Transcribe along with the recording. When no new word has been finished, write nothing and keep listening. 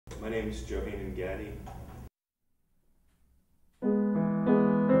My name is Johanan Gaddy.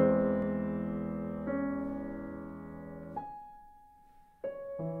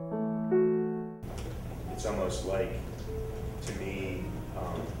 It's almost like, to me,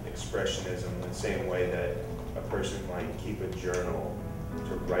 expressionism, the same way that a person might keep a journal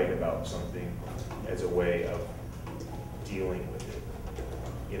to write about something as a way of dealing with it.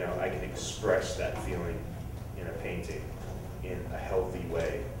 You know, I can express that feeling in a painting in a healthy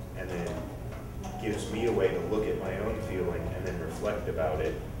way, and then gives me a way to look at my own feeling and then reflect about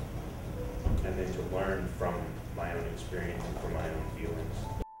it, and then to learn from my own experience and from my own feelings.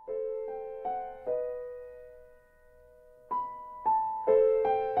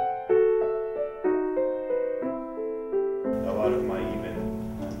 A lot of my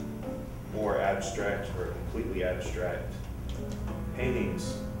even more abstract or completely abstract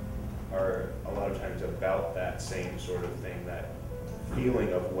paintings are a lot of times about that same sort of thing, that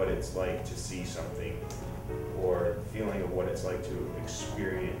feeling of what it's like to see something, or feeling of what it's like to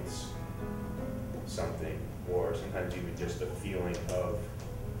experience something, or sometimes even just a feeling of,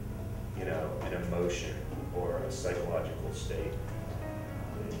 you know, an emotion or a psychological state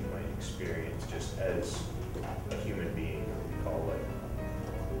that you might experience just as a human being, or we call it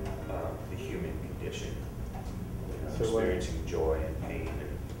the human condition. You know, so experiencing joy and pain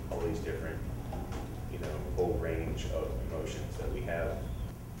and all these different, you know, whole range of emotions that we have.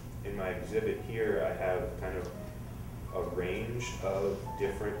 In my exhibit here, I have kind of a range of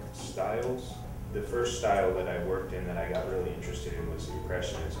different styles. The first style that I worked in that I got really interested in was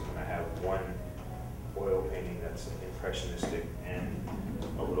Impressionism. And I have one oil painting that's impressionistic and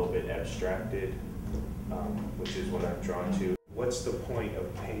a little bit abstracted, which is what I'm drawn to. What's the point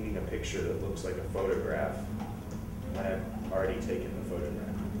of painting a picture that looks like a photograph when I've already taken the photograph?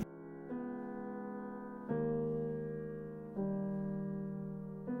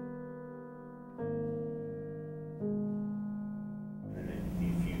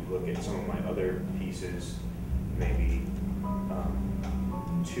 Look at some of my other pieces, maybe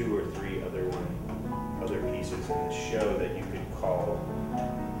 2 or 3 other pieces in the show that you could call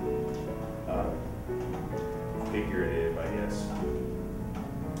figurative, I guess.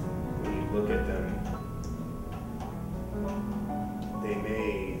 When you look at them,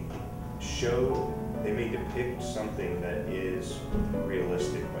 they may depict something that is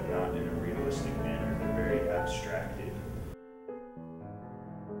realistic, but not in a realistic manner. They're very abstracted.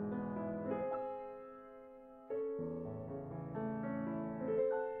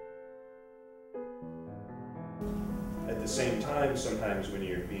 At the same time, sometimes when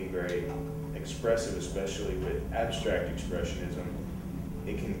you're being very expressive, especially with abstract expressionism,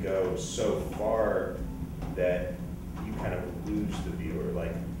 it can go so far that you kind of lose the viewer.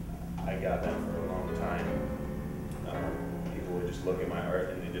 Like, I got that for a long time. People would just look at my art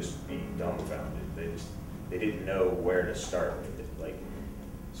and they'd just be dumbfounded. They didn't know where to start with it. Like,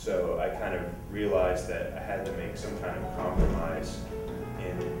 so I kind of realized that I had to make some kind of compromise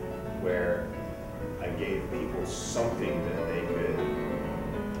in where I gave people something that they could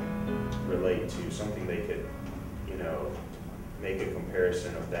relate to, something they could, you know, make a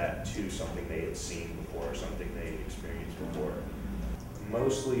comparison of that to something they had seen before, something they had experienced before.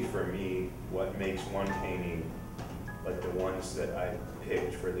 Mostly for me, what makes one painting, like the ones that I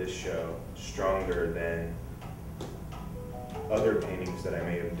picked for this show, stronger than other paintings that I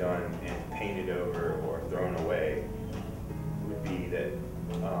may have done and painted over or thrown away would be that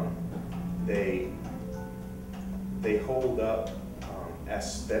they hold up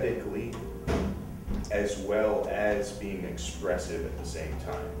aesthetically as well as being expressive at the same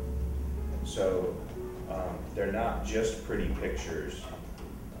time. So they're not just pretty pictures,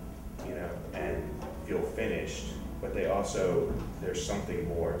 you know, and feel finished, but they also, there's something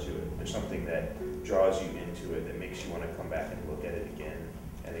more to it. There's something that draws you into it, that makes you want to come back and look at it again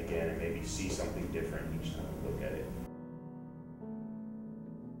and again, and maybe see something different each time you look at it.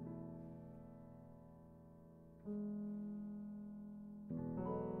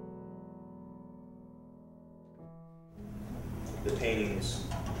 The paintings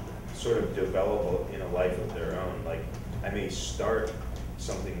sort of develop in a life of their own. Like, I may start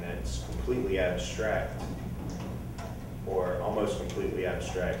something that's completely abstract or almost completely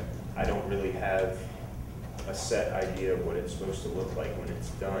abstract. I don't really have a set idea of what it's supposed to look like when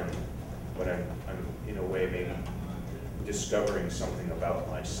it's done, but I'm in a way maybe discovering something about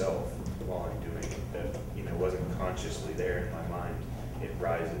myself while I'm doing it that, you know, wasn't consciously there in my mind. It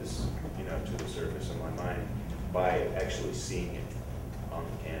rises, you know, to the surface of my mind by actually seeing it on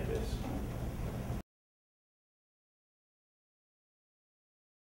the canvas.